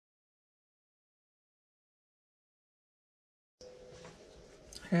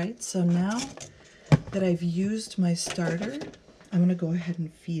Alright, so now that I've used my starter, I'm going to go ahead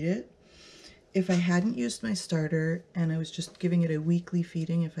and feed it. If I hadn't used my starter and I was just giving it a weekly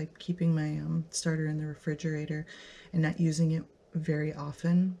feeding, if I'm keeping my starter in the refrigerator and not using it very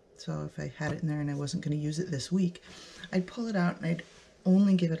often, so if I had it in there and I wasn't going to use it this week, I'd pull it out and I'd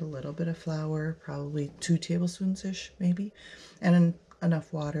only give it a little bit of flour, probably 2 tablespoons-ish maybe, and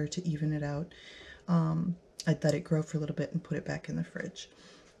enough water to even it out. I'd let it grow for a little bit and put it back in the fridge.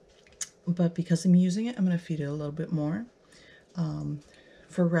 But because I'm using it, I'm going to feed it a little bit more.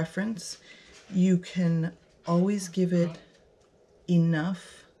 For reference, you can always give it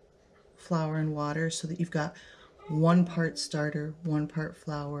enough flour and water so that you've got 1 part starter, 1 part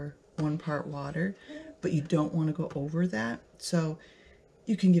flour, 1 part water, but you don't want to go over that. So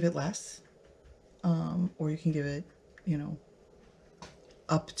you can give it less, or you can give it, you know,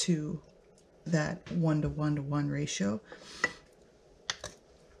 up to that 1:1:1 ratio.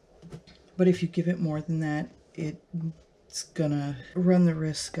 But if you give it more than that, it's gonna run the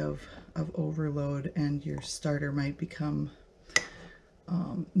risk of overload, and your starter might become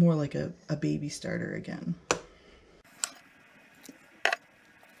more like a baby starter again.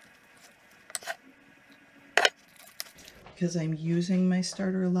 Because I'm using my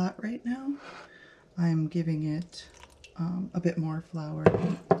starter a lot right now, I'm giving it a bit more flour,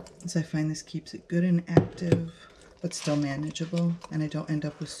 as I find this keeps it good and active, but still manageable, and I don't end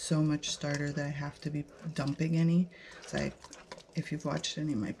up with so much starter that I have to be dumping any. So if you've watched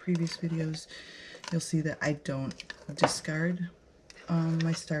any of my previous videos, you'll see that I don't discard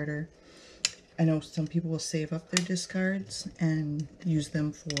my starter. I know some people will save up their discards and use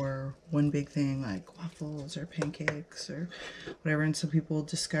them for one big thing like waffles or pancakes or whatever, and some people will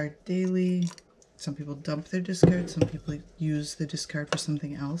discard daily. Some people dump their discard, some people use the discard for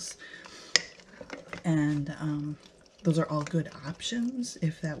something else. And those are all good options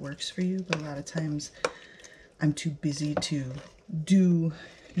if that works for you, but a lot of times I'm too busy to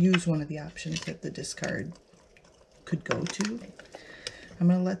use one of the options that the discard could go to. I'm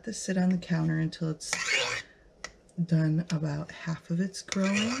going to let this sit on the counter until it's done about half of its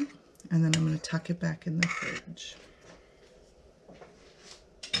growing, and then I'm going to tuck it back in the fridge.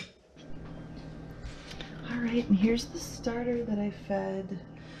 Alright, and here's the starter that I fed.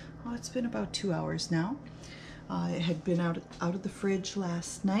 Oh, it's been about 2 hours now. It had been out of the fridge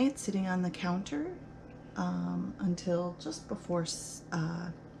last night, sitting on the counter until just before 6,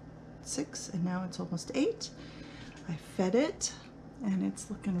 and now it's almost 8. I fed it, and it's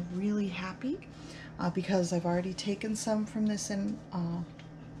looking really happy because I've already taken some from this and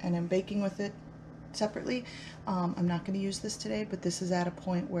I'm baking with it separately. I'm not going to use this today, but this is at a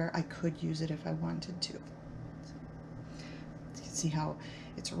point where I could use it if I wanted to. So, you can see how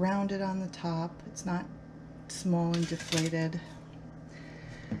it's rounded on the top. It's not small and deflated.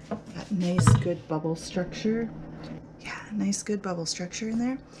 Got nice good bubble structure. Yeah, nice good bubble structure in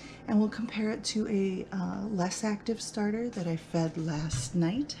there. And we'll compare it to a less active starter that I fed last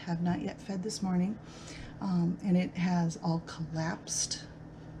night, have not yet fed this morning. And it has all collapsed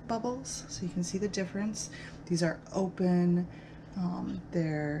bubbles, so you can see the difference. These are open,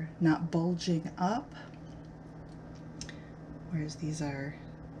 they're not bulging up, whereas these are,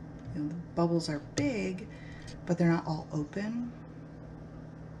 you know, the bubbles are big, but they're not all open.